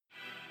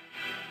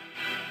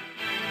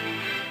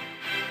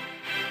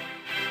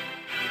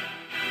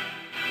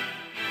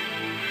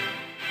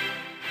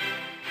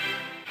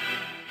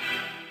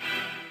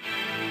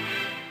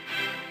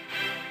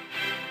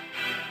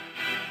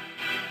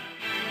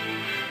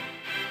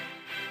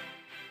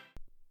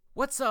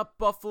What's up,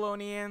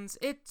 Buffalonians?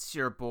 It's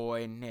your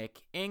boy,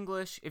 Nick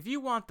English. If you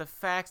want the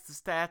facts, the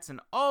stats,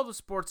 and all the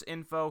sports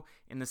info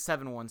in the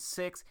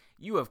 716,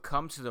 you have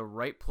come to the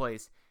right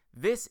place.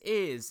 This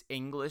is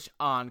English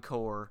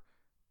Encore,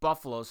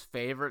 Buffalo's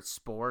favorite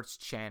sports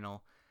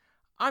channel.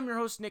 I'm your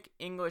host, Nick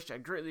English. I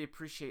greatly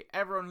appreciate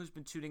everyone who's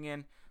been tuning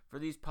in for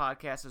these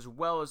podcasts, as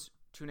well as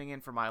tuning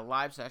in for my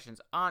live sessions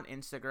on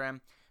Instagram.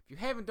 If you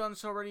haven't done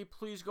so already,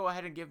 please go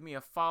ahead and give me a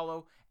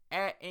follow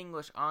at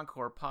English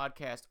Encore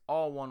Podcast,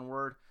 all one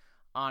word,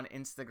 on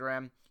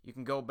Instagram. You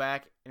can go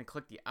back and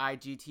click the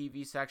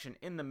IGTV section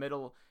in the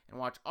middle and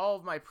watch all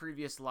of my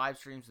previous live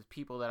streams with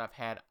people that I've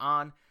had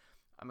on.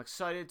 I'm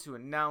excited to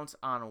announce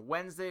on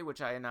Wednesday, which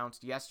I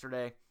announced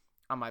yesterday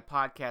on my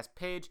podcast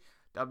page,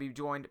 that I'll be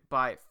joined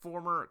by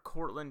former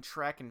Cortland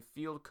track and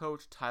field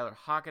coach Tyler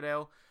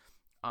Hockadale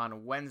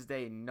on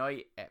Wednesday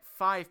night at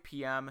 5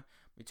 p.m.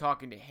 I'll be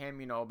talking to him,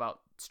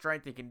 about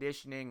strength and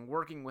conditioning,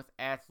 working with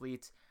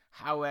athletes,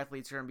 how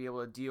athletes are going to be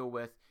able to deal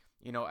with,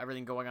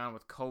 everything going on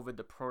with COVID,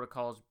 the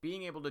protocols,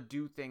 being able to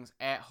do things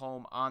at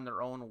home on their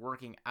own,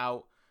 working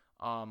out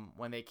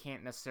when they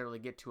can't necessarily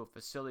get to a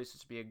facility. So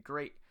it's going to be a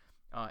great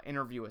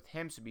interview with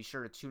him, so be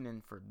sure to tune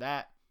in for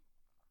that.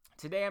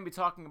 Today I'm going to be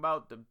talking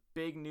about the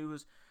big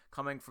news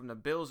coming from the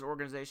Bills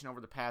organization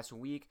over the past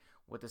week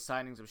with the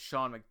signings of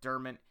Sean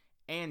McDermott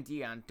and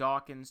Dion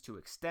Dawkins to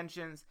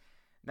extensions.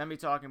 Then we'll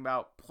be talking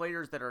about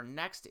players that are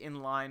next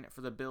in line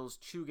for the Bills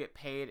to get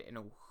paid and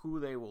who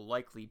they will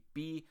likely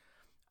be.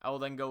 I will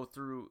then go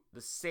through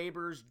the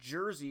Sabres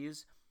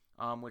jerseys,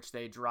 which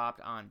they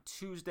dropped on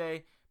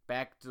Tuesday.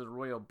 Back to the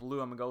Royal Blue,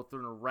 I'm going to go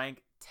through and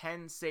rank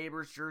 10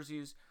 Sabres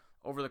jerseys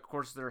over the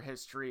course of their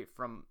history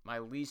from my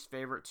least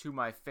favorite to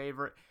my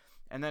favorite.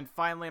 And then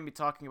finally, I'm going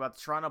to be talking about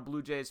the Toronto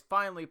Blue Jays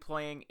finally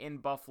playing in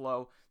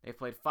Buffalo. They've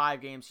played 5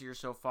 games here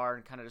so far,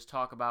 and kind of just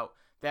talk about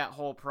that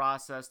whole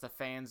process, the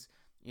fans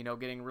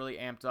getting really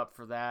amped up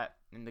for that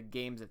in the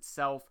games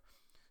itself.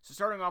 So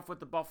starting off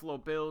with the Buffalo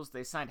Bills,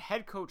 they signed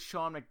head coach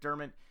Sean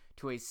McDermott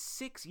to a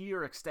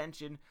 6-year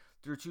extension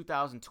through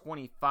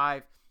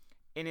 2025.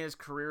 In his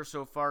career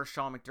so far,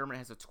 Sean McDermott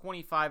has a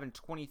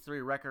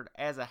 25-23 record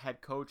as a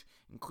head coach,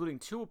 including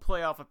 2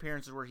 playoff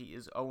appearances where he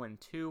is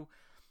 0-2.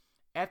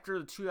 After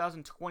the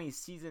 2020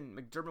 season,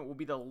 McDermott will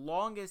be the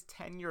longest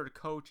tenured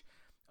coach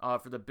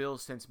for the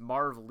Bills since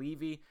Marv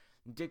Levy.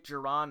 Dick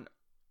Jauron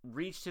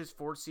reached his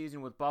 4th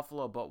season with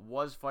Buffalo, but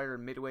was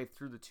fired midway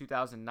through the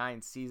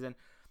 2009 season.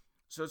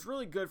 So it's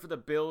really good for the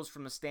Bills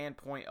from the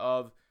standpoint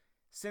of,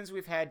 since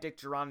we've had Dick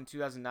Jauron in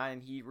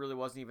 2009, he really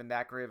wasn't even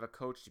that great of a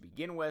coach to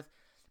begin with.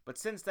 But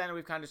since then,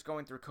 we've kind of just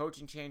going through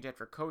coaching change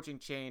after coaching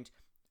change,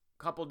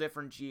 a couple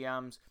different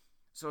GMs.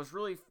 So it's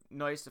really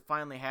nice to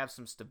finally have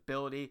some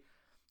stability.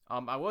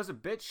 I was a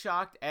bit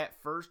shocked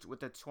at first with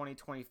the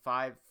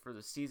 2025 for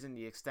the season,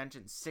 the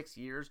extension, 6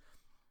 years.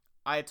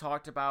 I had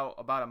talked about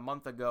a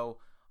month ago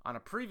on a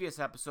previous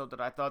episode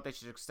that I thought they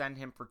should extend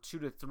him for 2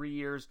 to 3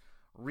 years,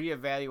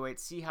 reevaluate,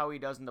 see how he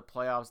does in the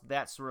playoffs,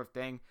 that sort of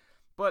thing.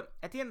 But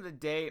at the end of the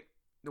day,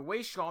 the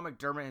way Sean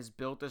McDermott has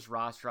built this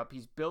roster up,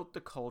 he's built the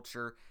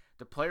culture.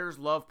 The players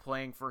love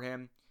playing for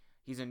him.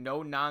 He's a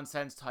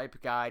no-nonsense type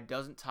guy,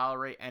 doesn't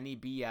tolerate any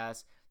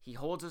BS. He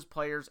holds his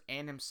players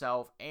and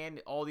himself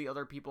and all the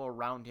other people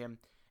around him,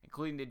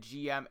 including the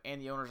GM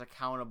and the owners,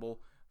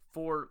 accountable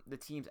for the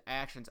team's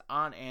actions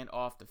on and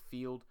off the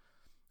field.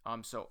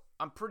 So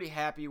I'm pretty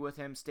happy with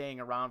him staying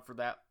around for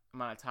that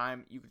amount of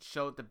time. You could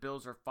show that the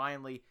Bills are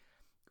finally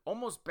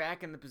almost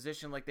back in the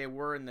position like they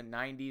were in the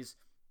 90s,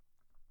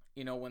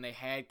 when they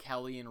had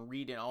Kelly and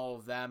Reed and all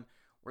of them,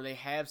 where they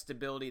have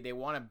stability. They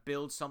want to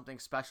build something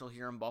special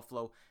here in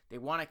Buffalo. They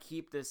want to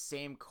keep this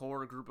same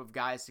core group of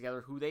guys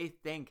together who they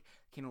think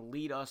can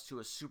lead us to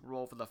a Super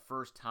Bowl for the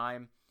first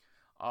time.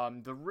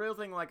 The real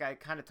thing, like I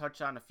kind of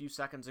touched on a few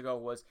seconds ago,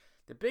 was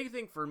the big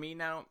thing for me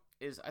now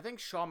is I think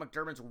Sean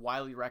McDermott's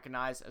widely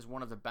recognized as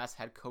one of the best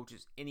head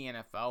coaches in the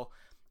NFL.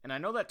 And I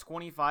know that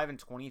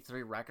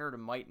 25-23 record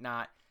might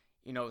not,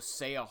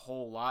 say a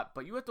whole lot,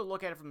 but you have to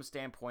look at it from the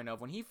standpoint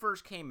of when he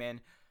first came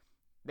in,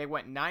 they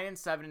went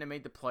 9-7 and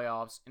made the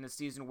playoffs in a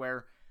season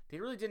where they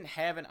really didn't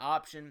have an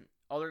option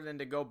other than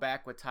to go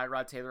back with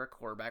Tyrod Taylor at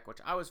quarterback, which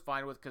I was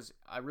fine with because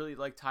I really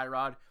like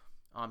Tyrod.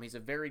 He's a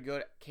very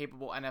good,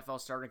 capable NFL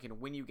starter, can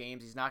win you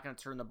games. He's not going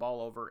to turn the ball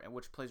over, and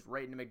which plays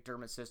right into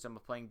McDermott's system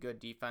of playing good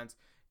defense,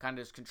 kind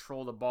of just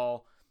control the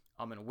ball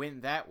and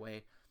win that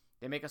way.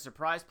 They make a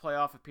surprise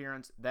playoff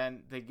appearance,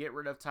 then they get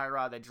rid of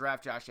Tyrod, they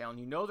draft Josh Allen.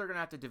 You know they're going to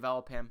have to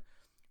develop him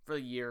for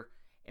the year.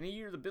 In a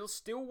year, the Bills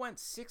still went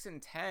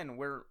 6-10,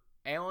 where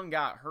Allen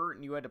got hurt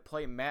and you had to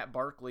play Matt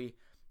Barkley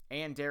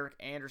and Derek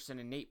Anderson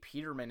and Nate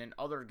Peterman in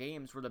other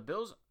games, where the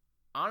Bills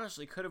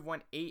honestly could have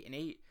went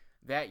 8-8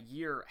 that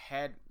year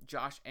had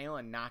Josh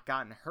Allen not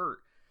gotten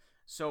hurt.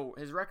 So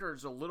his record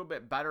is a little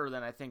bit better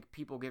than I think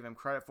people give him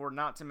credit for.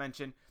 Not to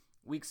mention,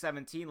 Week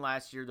 17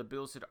 last year, the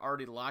Bills had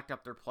already locked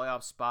up their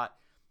playoff spot,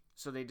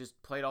 so they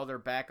just played all their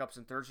backups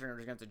and third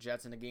stringers against the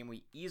Jets in a game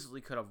we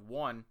easily could have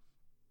won.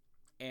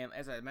 And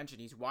as I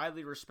mentioned, he's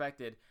widely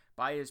respected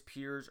by his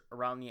peers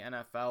around the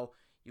NFL.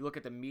 You look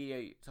at the media,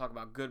 you talk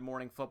about Good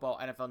Morning Football,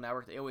 NFL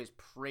Network, they always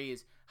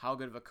praise how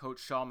good of a coach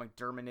Sean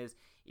McDermott is.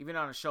 Even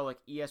on a show like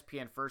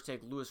ESPN First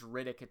Take, Louis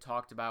Riddick had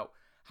talked about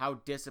how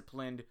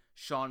disciplined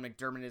Sean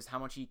McDermott is, how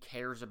much he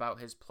cares about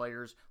his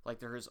players like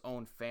they're his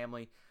own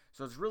family.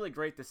 So it's really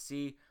great to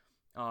see.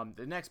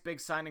 The next big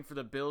signing for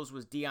the Bills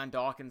was Dion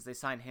Dawkins. They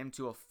signed him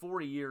to a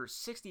 4-year,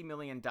 $60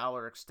 million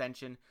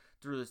extension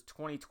through this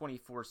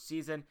 2024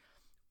 season.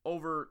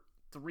 Over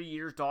 3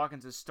 years,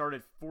 Dawkins has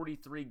started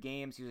 43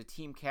 games. He was a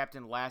team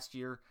captain last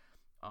year.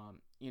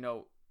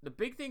 The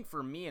big thing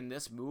for me in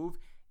this move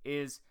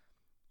is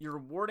you're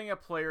rewarding a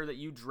player that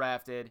you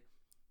drafted.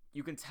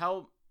 You can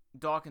tell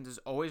Dawkins has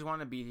always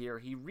wanted to be here.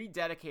 He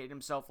rededicated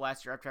himself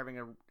last year after having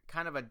a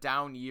kind of a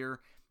down year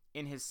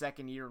in his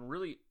second year and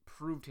really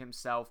proved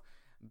himself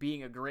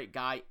being a great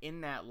guy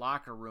in that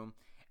locker room.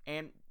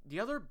 And the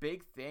other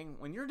big thing,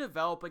 when you're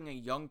developing a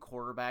young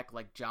quarterback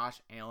like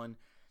Josh Allen,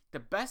 the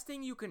best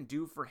thing you can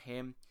do for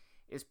him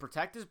is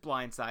protect his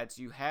blind side.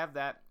 So you have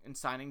that in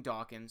signing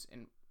Dawkins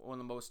in one of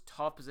the most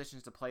tough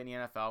positions to play in the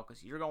NFL,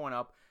 because you're going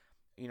up,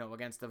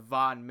 against the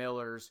Von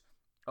Millers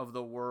of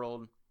the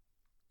world,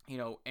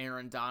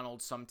 Aaron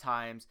Donald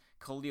sometimes,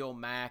 Khalil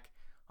Mack,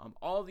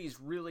 all these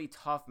really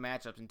tough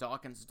matchups, and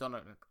Dawkins has done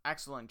an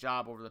excellent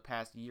job over the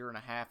past year and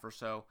a half or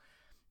so.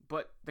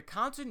 But the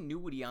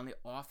continuity on the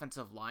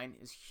offensive line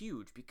is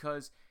huge,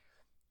 because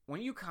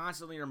when you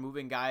constantly are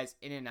moving guys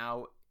in and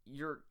out,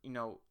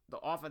 the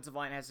offensive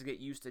line has to get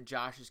used to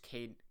Josh's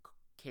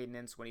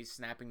cadence when he's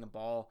snapping the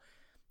ball.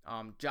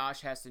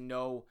 Josh has to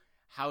know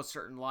how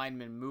certain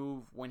linemen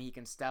move, when he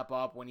can step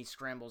up, when he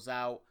scrambles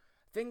out,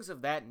 things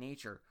of that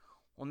nature.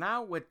 Well,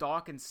 now with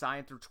Dawkins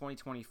signed through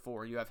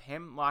 2024, you have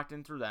him locked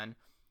in through then.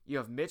 You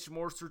have Mitch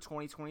Morse through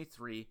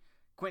 2023,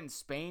 Quentin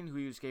Spain, who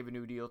you just gave a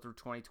new deal through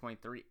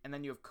 2023, and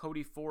then you have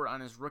Cody Ford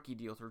on his rookie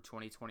deal through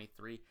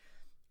 2023.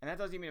 And that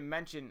doesn't even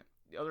mention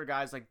the other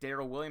guys like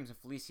Darrell Williams and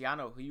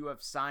Feliciano, who you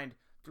have signed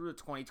through the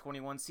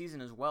 2021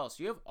 season as well.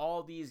 So you have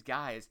all these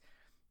guys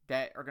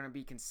that are going to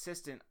be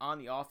consistent on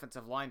the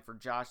offensive line for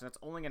Josh, and that's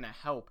only going to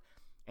help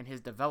in his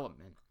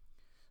development.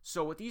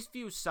 So with these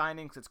few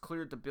signings, it's clear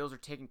that the Bills are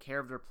taking care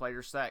of their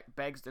players. So that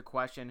begs the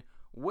question,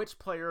 which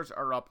players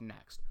are up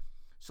next?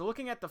 So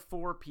looking at the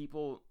 4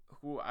 people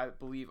who I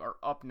believe are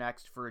up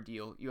next for a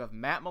deal, you have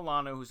Matt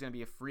Milano, who's going to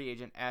be a free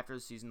agent after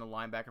the season, the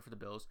linebacker for the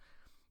Bills.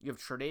 You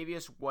have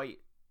Tre'Davious White,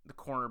 the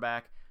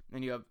cornerback. And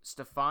then you have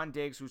Stephon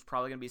Diggs, who's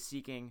probably going to be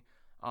seeking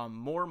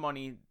more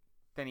money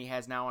than he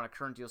has now on a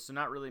current deal. So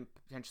not really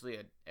potentially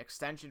an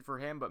extension for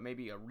him, but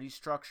maybe a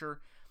restructure.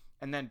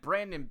 And then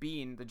Brandon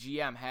Beane, the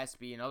GM, has to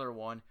be another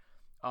one.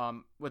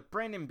 With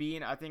Brandon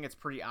Beane, I think it's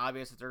pretty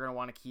obvious that they're going to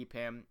want to keep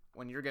him.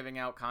 When you're giving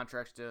out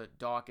contracts to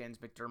Dawkins,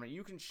 McDermott,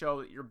 you can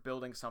show that you're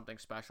building something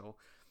special.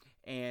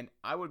 And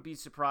I would be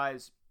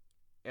surprised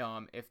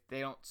if they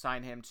don't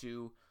sign him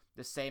to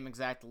the same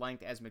exact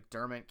length as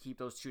McDermott, keep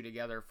those two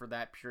together for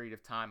that period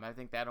of time. I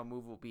think that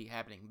move will be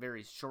happening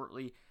very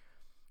shortly.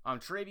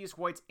 Tre'Davious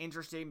White's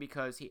interesting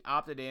because he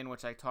opted in,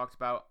 which I talked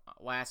about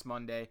last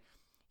Monday.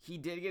 He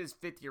did get his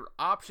 5th-year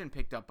option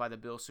picked up by the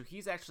Bills, so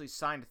he's actually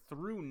signed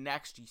through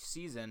next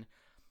season.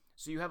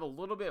 So you have a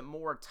little bit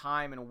more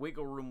time and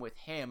wiggle room with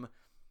him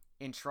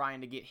in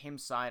trying to get him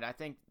signed. I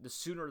think the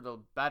sooner the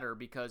better,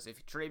 because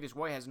if Tre'Davious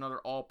White has another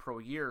all-pro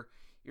year,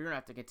 you're going to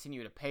have to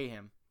continue to pay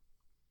him.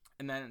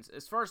 And then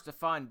as far as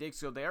Stephon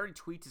Diggs go, they already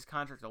tweaked his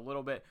contract a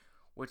little bit,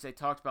 which they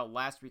talked about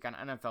last week on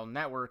NFL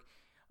Network.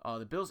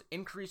 The Bills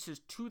increased his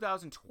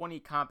 2020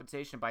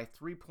 compensation by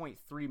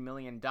 $3.3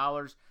 million.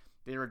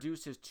 They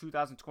reduced his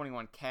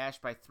 2021 cash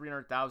by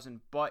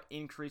 $300,000, but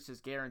increased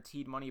his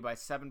guaranteed money by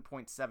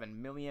 $7.7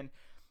 million.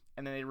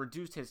 And then they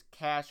reduced his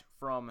cash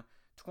from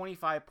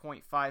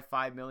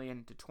 $25.55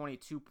 million to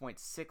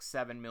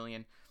 $22.67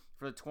 million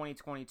for the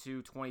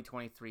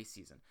 2022-2023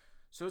 season.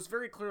 So it's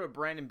very clear what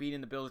Brandon Beane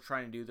and the Bills are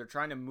trying to do. They're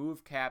trying to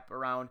move cap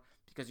around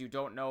because you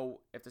don't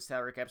know if the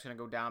salary cap's going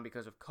to go down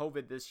because of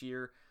COVID this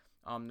year.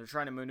 They're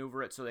trying to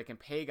maneuver it so they can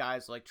pay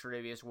guys like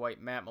Tre'Davious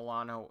White, Matt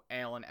Milano,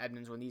 Allen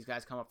Edmonds when these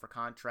guys come up for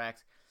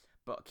contracts,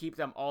 but keep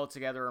them all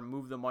together and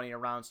move the money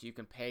around so you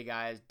can pay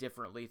guys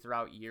differently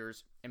throughout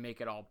years and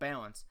make it all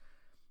balanced.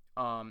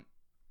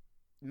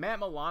 Matt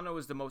Milano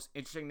is the most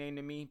interesting name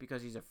to me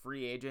because he's a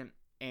free agent,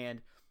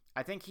 and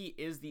I think he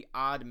is the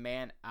odd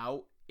man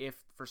out. If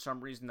for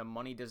some reason the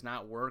money does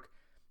not work,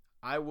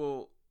 I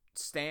will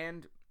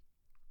stand,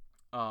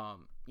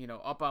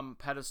 up on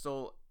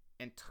pedestal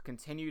and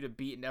continue to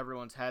beat in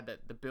everyone's head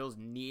that the Bills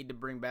need to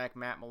bring back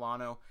Matt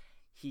Milano.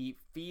 He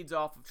feeds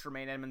off of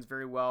Tremaine Edmonds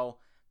very well.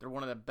 They're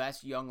one of the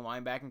best young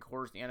linebacking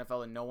corps in the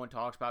NFL that no one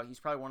talks about. He's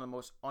probably one of the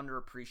most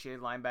underappreciated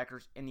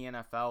linebackers in the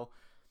NFL.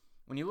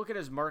 When you look at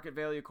his market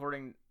value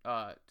according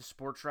to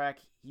SportTrack,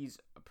 he's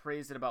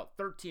appraised at about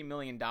 $13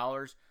 million.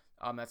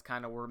 That's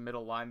kind of where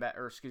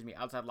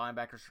outside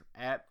linebackers are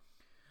at.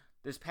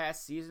 This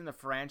past season, the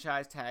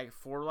franchise tag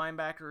for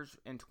linebackers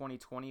in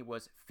 2020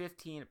 was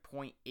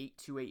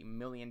 $15.828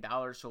 million,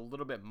 so a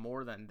little bit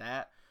more than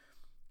that.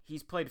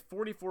 He's played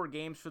 44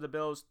 games for the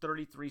Bills,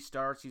 33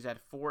 starts. He's had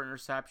 4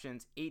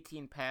 interceptions,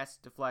 18 pass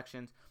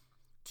deflections,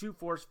 2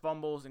 forced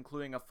fumbles,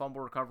 including a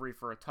fumble recovery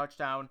for a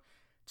touchdown,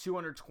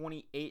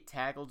 228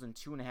 tackles, and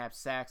 2.5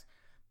 sacks.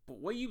 But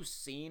what you've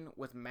seen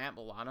with Matt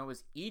Milano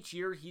is each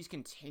year he's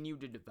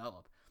continued to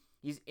develop.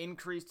 He's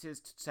increased his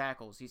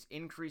tackles, he's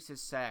increased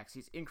his sacks,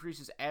 he's increased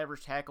his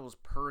average tackles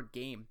per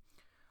game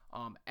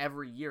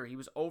every year. He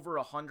was over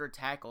 100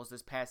 tackles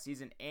this past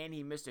season, and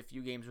he missed a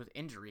few games with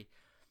injury.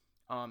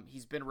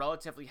 He's been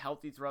relatively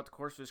healthy throughout the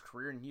course of his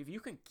career, and if you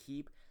can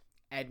keep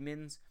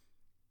Edmonds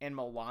and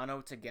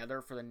Milano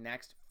together for the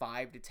next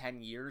 5 to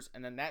 10 years,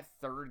 and then that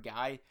third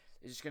guy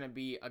is just going to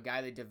be a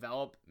guy they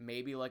develop,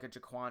 maybe like a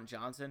Jaquan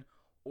Johnson,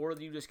 or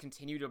you just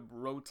continue to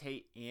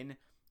rotate in,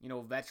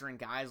 veteran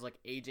guys like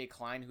AJ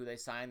Klein, who they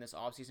signed this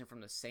offseason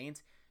from the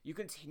Saints. You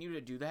continue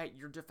to do that,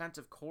 your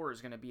defensive core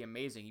is going to be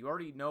amazing. You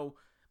already know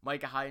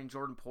Micah Hyde and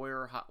Jordan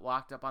Poyer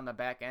locked up on the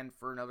back end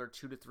for another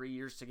 2 to 3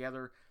 years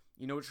together.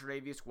 You know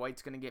Tre'Davious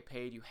White's going to get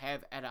paid. You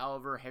have Ed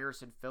Oliver,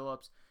 Harrison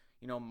Phillips,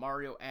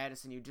 Mario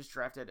Addison. You just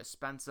drafted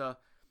Espensa.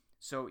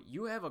 So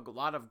you have a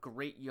lot of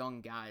great young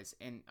guys,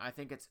 and I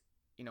think it's,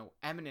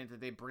 eminent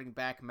that they bring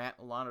back Matt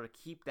Milano to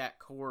keep that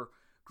core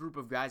group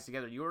of guys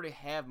together. You already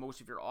have most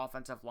of your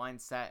offensive line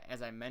set,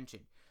 as I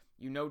mentioned.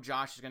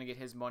 Josh is going to get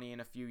his money in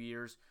a few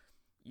years.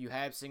 You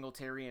have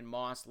Singletary and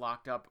Moss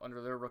locked up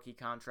under their rookie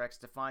contracts.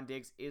 Stephon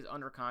Diggs is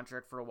under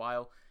contract for a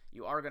while.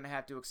 You are going to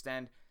have to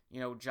extend,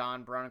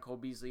 John Brown and Cole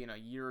Beasley in a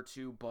year or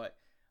two, but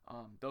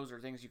those are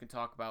things you can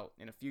talk about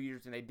in a few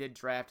years. And they did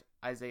draft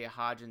Isaiah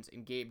Hodgins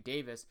and Gabe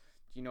Davis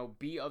to,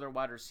 be other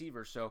wide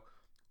receivers. So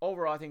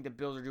overall, I think the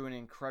Bills are doing an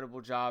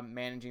incredible job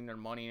managing their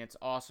money, and it's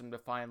awesome to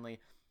finally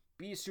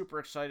be super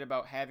excited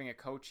about having a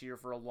coach here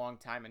for a long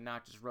time and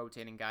not just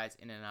rotating guys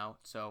in and out.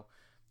 So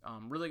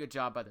really good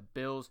job by the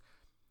Bills.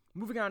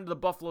 Moving on to the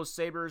Buffalo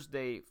Sabres,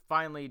 they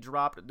finally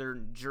dropped their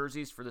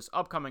jerseys for this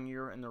upcoming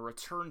year and the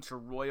return to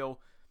Royal.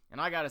 And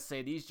I got to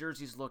say, these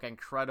jerseys look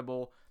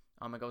incredible.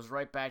 It goes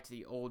right back to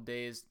the old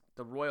days.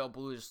 The Royal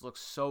Blue just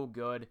looks so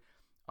good.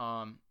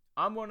 I'm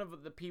one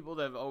of the people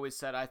that have always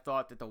said I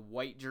thought that the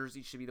white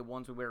jerseys should be the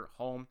ones we wear at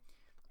home.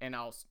 And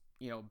I'll,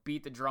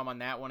 beat the drum on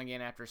that one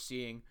again after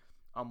seeing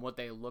what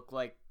they look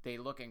like. They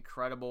look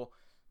incredible.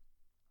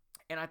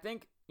 And I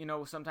think,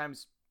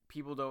 sometimes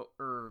people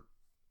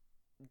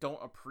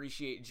don't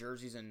appreciate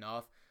jerseys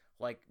enough.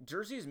 Like,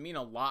 jerseys mean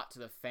a lot to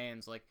the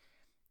fans. Like,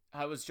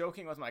 I was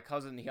joking with my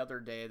cousin the other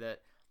day that,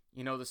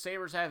 the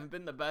Sabres haven't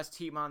been the best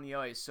team on the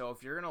ice, so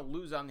if you're going to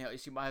lose on the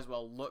ice, you might as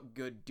well look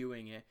good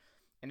doing it.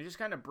 And it just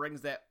kind of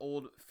brings that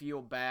old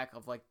feel back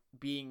of, like,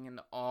 being an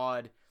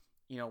odd,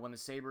 when the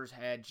Sabres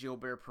had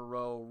Gilbert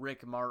Perreault,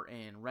 Rick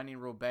Martin, Rennie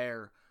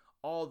Robert,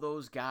 all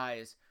those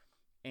guys.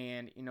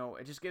 And,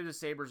 it just gives the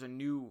Sabres a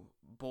new,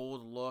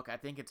 bold look. I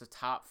think it's a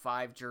top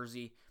 5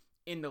 jersey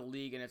in the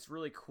league, and it's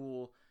really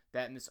cool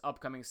that in this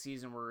upcoming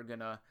season we're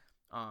gonna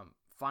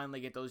finally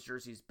get those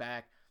jerseys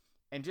back.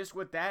 And just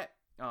with that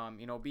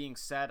being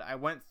said, I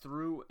went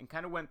through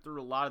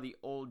a lot of the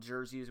old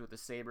jerseys with the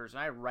Sabres,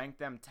 and I ranked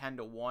them 10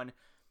 to 1.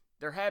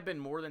 There have been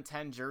more than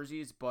 10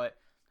 jerseys, but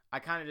I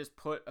kind of just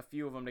put a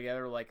few of them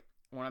together. Like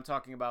when I'm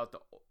talking about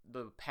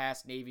the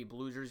past navy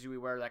blue jersey we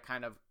wear, that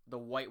kind of the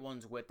white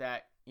ones with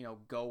that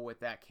go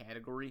with that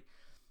category.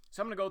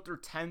 So I'm gonna go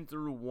through 10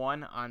 through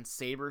 1 on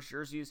Sabres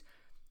jerseys.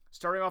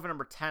 Starting off at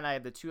number 10, I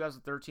have the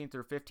 2013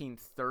 through 15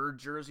 third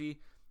jersey.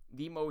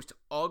 The most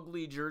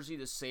ugly jersey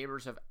the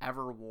Sabres have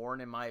ever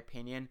worn, in my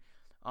opinion.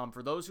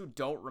 For those who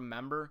don't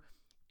remember,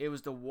 it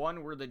was the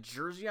one where the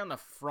jersey on the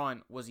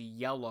front was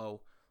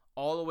yellow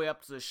all the way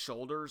up to the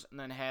shoulders and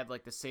then had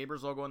like the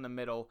Sabres logo in the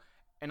middle.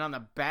 And on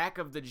the back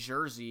of the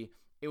jersey,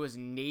 it was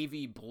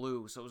navy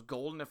blue. So it was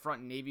gold in the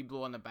front, navy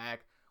blue on the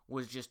back.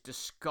 Was just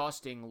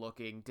disgusting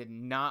looking. Did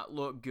not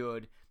look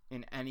good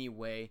in any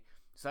way.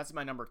 So that's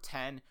my number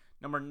 10.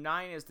 Number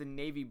 9 is the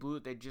navy blue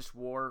that they just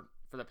wore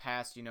for the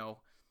past,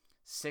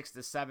 6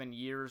 to 7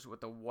 years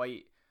with the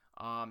white.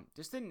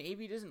 Just the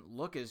navy doesn't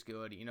look as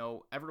good.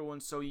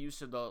 Everyone's so used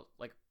to the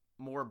like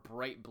more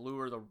bright blue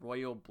or the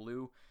royal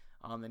blue.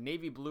 The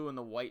navy blue and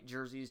the white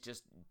jerseys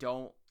just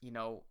don't, I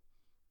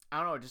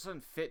don't know, it just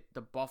doesn't fit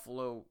the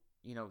Buffalo,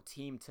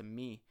 team to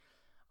me.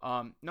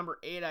 Number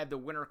 8, I have the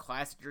Winter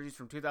Classic jerseys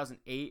from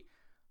 2008.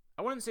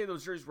 I wouldn't say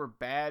those jerseys were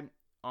bad.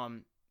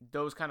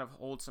 Those kind of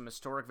hold some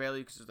historic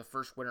value because it was the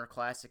first Winter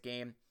Classic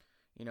game.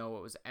 It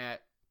was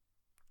at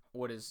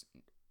what is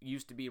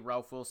used to be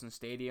Ralph Wilson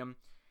Stadium,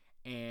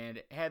 and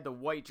it had the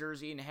white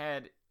jersey, and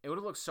it would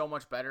have looked so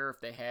much better if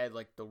they had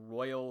like the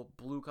royal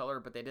blue color,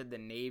 but they did the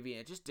navy,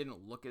 and it just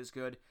didn't look as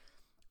good,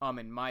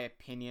 in my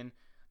opinion.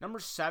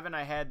 Number 7,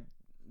 I had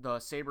the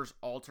Sabres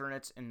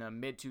alternates in the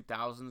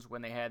mid-2000s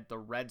when they had the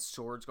red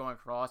swords going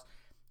across,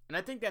 and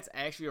I think that's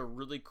actually a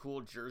really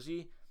cool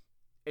jersey.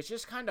 It's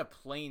just kind of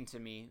plain to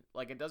me.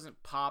 Like, it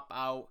doesn't pop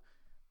out.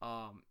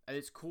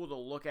 It's cool to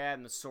look at,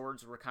 and the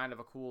swords were kind of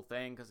a cool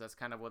thing because that's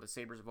kind of what the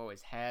Sabres have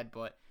always had,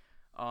 but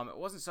it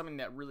wasn't something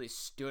that really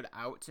stood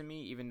out to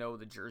me, even though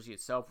the jersey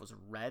itself was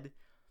red.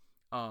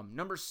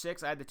 Number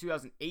 6, I had the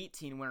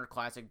 2018 Winter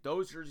Classic.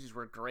 Those jerseys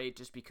were great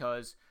just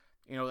because,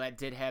 that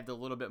did have the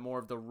little bit more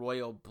of the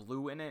royal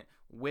blue in it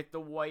with the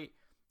white.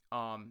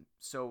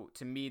 So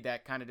to me,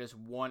 that kind of just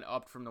one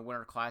up from the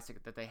Winter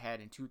Classic that they had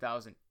in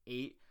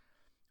 2008.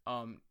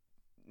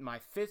 My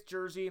fifth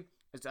jersey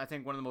is, I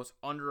think, one of the most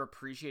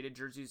underappreciated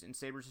jerseys in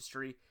Sabres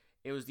history.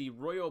 It was the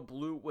royal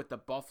blue with the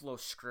Buffalo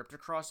script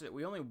across it.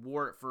 We only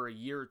wore it for a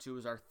year or two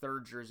as our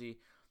third jersey.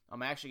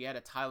 I actually had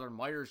a Tyler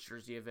Myers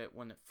jersey of it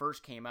when it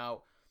first came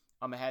out.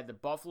 It had the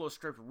Buffalo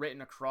script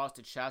written across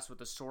the chest with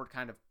the sword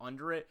kind of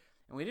under it,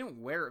 and we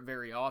didn't wear it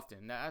very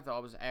often. That I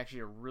thought was actually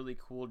a really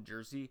cool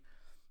jersey.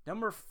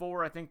 Number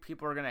 4, I think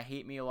people are going to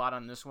hate me a lot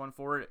on this one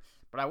for it,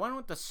 but I went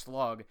with the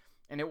slug,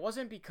 and it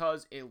wasn't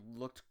because it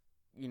looked,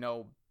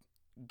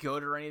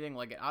 good or anything.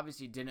 Like, it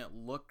obviously didn't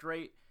look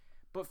great,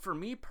 but for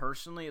me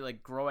personally,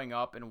 like, growing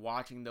up and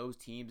watching those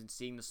teams and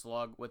seeing the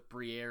slug with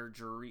Briere,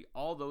 Drury,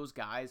 all those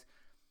guys,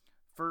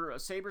 for a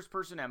Sabres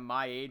person at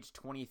my age,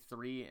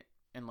 23,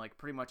 and like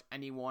pretty much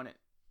anyone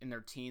in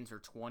their teens or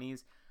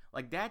 20s,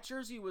 like, that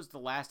jersey was the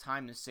last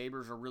time the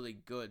Sabres were really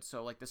good.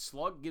 So like, the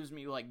slug gives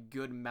me like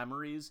good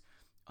memories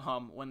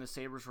when the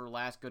Sabres were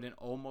last good and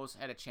almost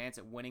had a chance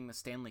at winning the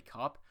Stanley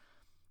Cup.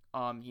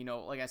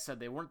 Like I said,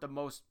 they weren't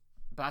the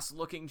best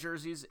looking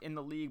jerseys in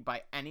the league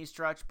by any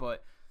stretch,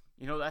 but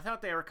I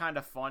thought they were kind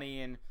of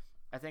funny, and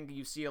I think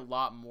you see a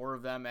lot more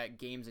of them at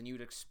games than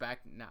you'd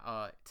expect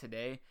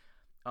today.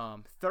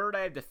 Third,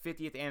 I have the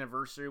 50th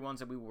anniversary ones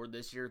that we wore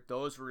this year.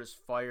 Those were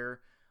just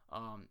fire.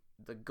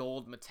 The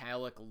gold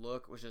metallic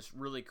look was just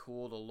really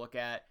cool to look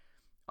at.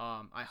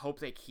 I hope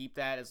they keep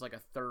that as like a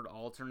third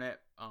alternate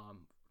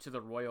to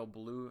the royal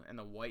blue and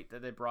the white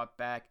that they brought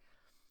back.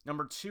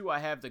 Number 2, I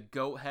have the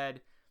goat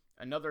head.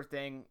 Another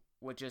thing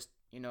with just,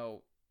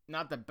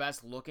 not the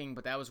best looking,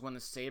 but that was when the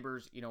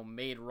Sabres,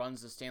 made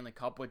runs to Stanley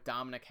Cup with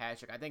Dominik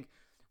Hasek. I think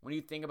when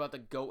you think about the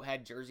goat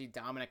head jersey,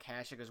 Dominik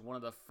Hasek is one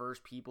of the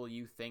first people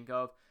you think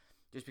of,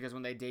 just because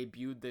when they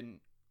debuted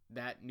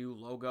that new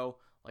logo,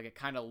 like, it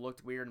kind of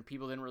looked weird and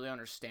people didn't really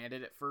understand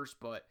it at first,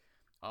 but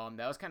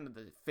that was kind of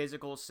the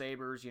physical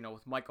Sabres,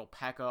 with Michael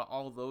Pekka,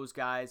 all those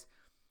guys.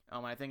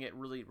 I think it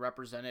really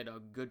represented a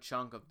good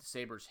chunk of the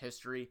Sabres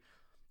history.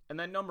 And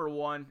then number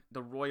 1,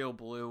 the royal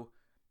blue,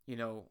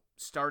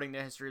 starting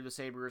the history of the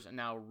Sabres and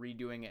now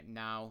redoing it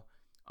now.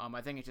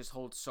 I think it just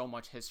holds so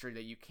much history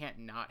that you can't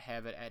not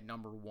have it at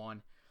number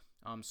 1.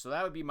 So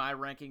that would be my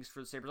rankings for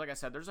the Sabres. Like I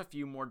said, there's a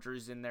few more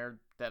jerseys in there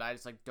that I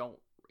just don't,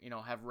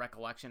 have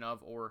recollection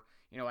of, or,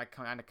 I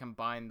kind of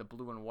combine the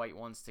blue and white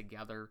ones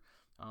together.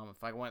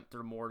 If I went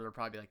through more, there would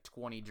probably be like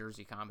 20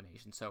 jersey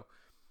combinations. So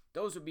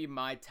those would be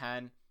my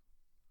 10.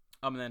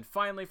 And then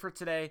finally for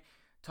today,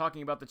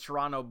 talking about the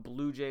Toronto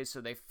Blue Jays.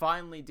 So they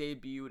finally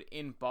debuted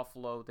in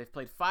Buffalo. They've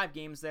played 5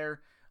 games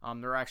there.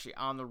 They're actually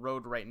on the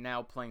road right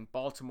now playing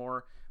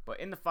Baltimore. But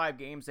in the 5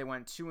 games, they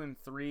went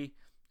 2-3.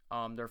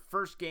 Their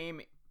first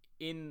game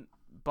in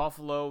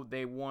Buffalo,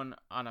 they won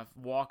on a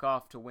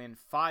walk-off to win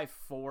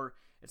 5-4.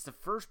 It's the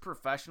first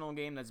professional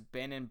game that's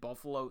been in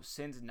Buffalo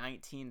since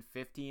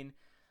 1915.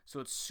 So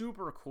it's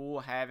super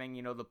cool having,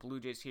 the Blue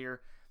Jays here.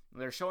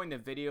 They're showing the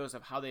videos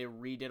of how they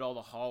redid all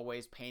the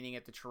hallways, painting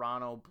it the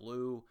Toronto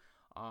blue,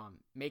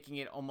 making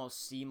it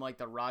almost seem like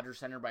the Rogers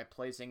Center by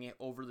placing it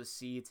over the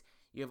seats.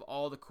 You have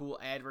all the cool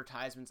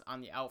advertisements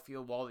on the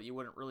outfield wall that you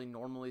wouldn't really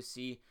normally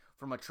see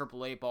from a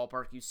AAA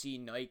ballpark. You see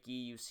Nike,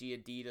 you see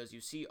Adidas,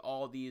 you see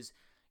all these,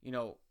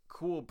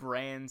 cool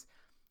brands.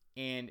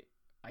 And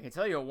I can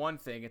tell you one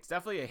thing, it's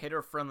definitely a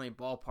hitter-friendly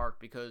ballpark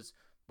because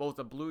both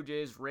the Blue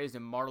Jays, Rays,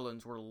 and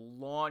Marlins were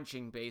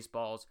launching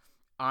baseballs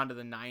onto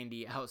the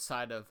 90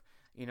 outside of,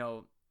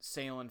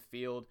 Salem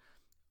Field.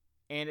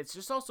 And it's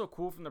just also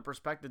cool from the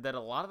perspective that a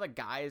lot of the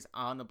guys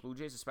on the Blue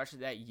Jays, especially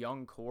that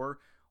young core,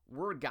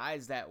 were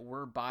guys that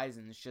were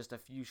Bisons just a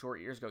few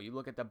short years ago. You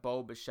look at the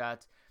Bo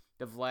Bichette,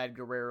 the Vlad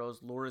Guerreros,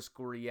 Loris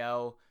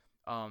Gurriel,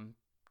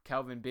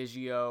 Calvin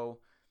Biggio,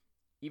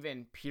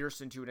 even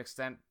Pearson to an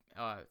extent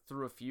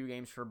through a few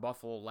games for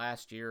Buffalo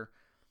last year.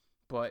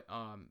 But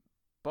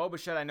Bo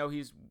Bichette, I know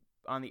he's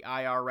on the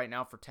IR right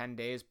now for 10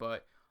 days,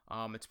 but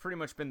it's pretty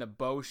much been the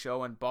Bo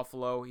show in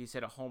Buffalo. He's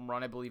hit a home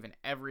run, I believe, in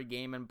every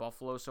game in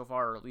Buffalo so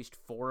far, or at least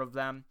 4 of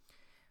them.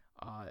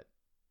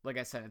 Like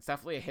I said, it's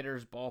definitely a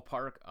hitter's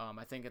ballpark.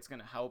 I think it's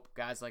going to help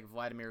guys like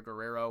Vladimir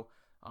Guerrero,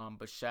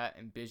 Bichette,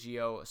 and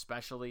Biggio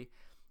especially.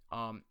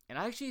 And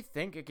I actually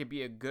think it could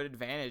be a good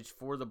advantage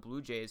for the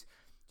Blue Jays,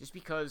 just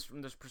because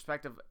from this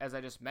perspective, as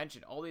I just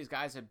mentioned, all these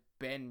guys have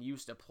been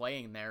used to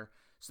playing there,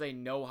 so they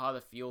know how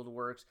the field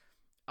works.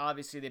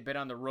 Obviously, they've been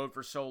on the road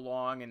for so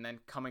long and then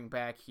coming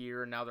back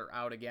here, and now they're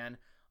out again.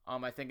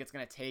 I think it's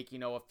going to take,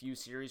 a few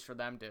series for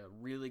them to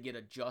really get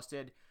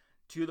adjusted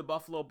to the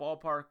Buffalo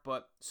ballpark.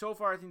 But so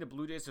far, I think the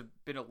Blue Jays have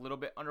been a little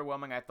bit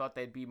underwhelming. I thought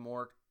they'd be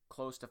more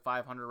close to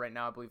 500 right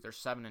now. I believe they're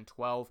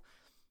 7-12.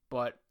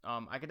 But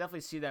I could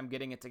definitely see them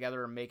getting it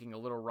together and making a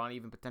little run,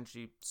 even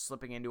potentially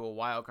slipping into a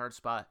wild card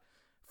spot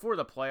for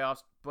the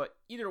playoffs. But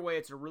either way,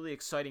 it's a really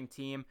exciting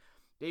team.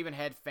 They even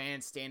had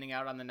fans standing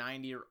out on the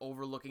 90 or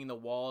overlooking the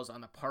walls on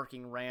the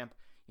parking ramp.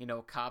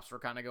 Cops were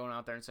kind of going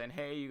out there and saying,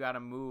 hey, you got to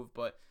move.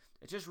 But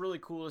it's just really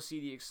cool to see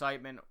the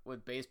excitement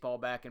with baseball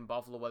back in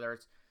Buffalo, whether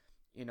it's,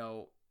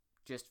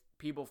 just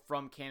people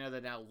from Canada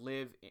that now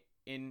live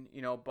in,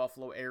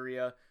 Buffalo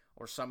area,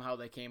 or somehow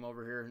they came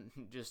over here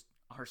and just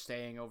are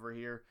staying over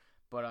here.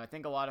 But I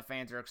think a lot of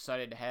fans are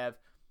excited to have,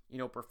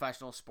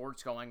 professional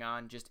sports going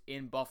on just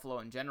in Buffalo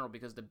in general,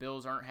 because the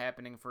Bills aren't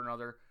happening for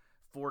another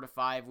 4 to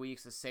 5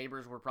 weeks. The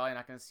Sabres, we're probably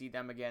not going to see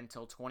them again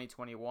until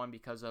 2021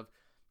 because of,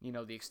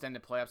 the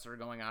extended playoffs that are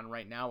going on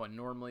right now. And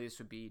normally this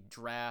would be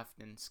draft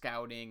and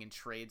scouting and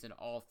trades and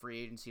all free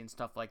agency and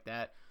stuff like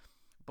that.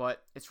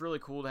 But it's really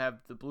cool to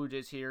have the Blue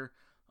Jays here.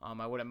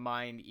 I wouldn't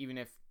mind, even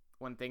if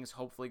when things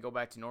hopefully go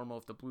back to normal,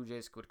 if the Blue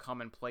Jays could come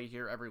and play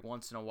here every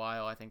once in a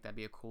while. I think that'd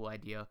be a cool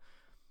idea.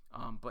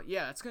 But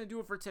yeah, that's going to do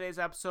it for today's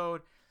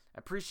episode. I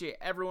appreciate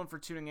everyone for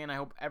tuning in. I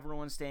hope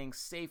everyone's staying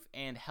safe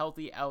and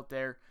healthy out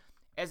there.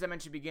 As I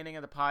mentioned at the beginning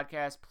of the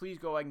podcast, please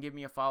go ahead and give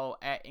me a follow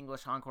at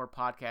English Encore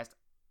Podcast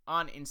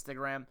on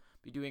Instagram.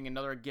 Be doing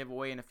another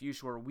giveaway in a few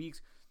short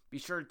weeks. Be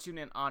sure to tune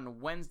in on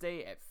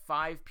Wednesday at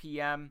 5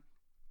 p.m.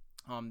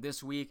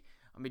 This week.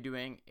 I'll be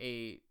doing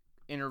a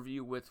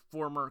interview with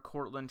former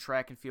Cortland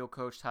track and field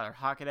coach Tyler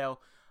Hockedale.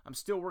 I'm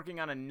still working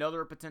on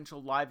another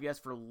potential live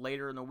guest for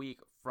later in the week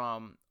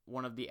from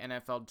one of the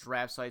NFL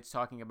draft sites,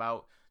 talking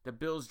about the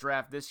Bills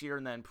draft this year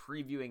and then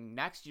previewing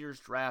next year's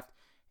draft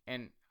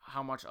and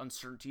how much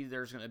uncertainty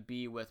there's going to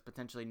be with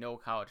potentially no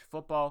college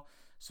football.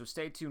 So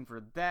stay tuned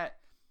for that.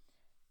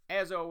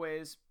 As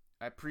always,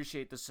 I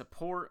appreciate the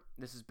support.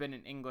 This has been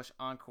an English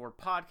Encore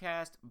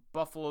Podcast,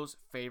 Buffalo's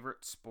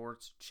favorite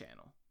sports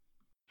channel.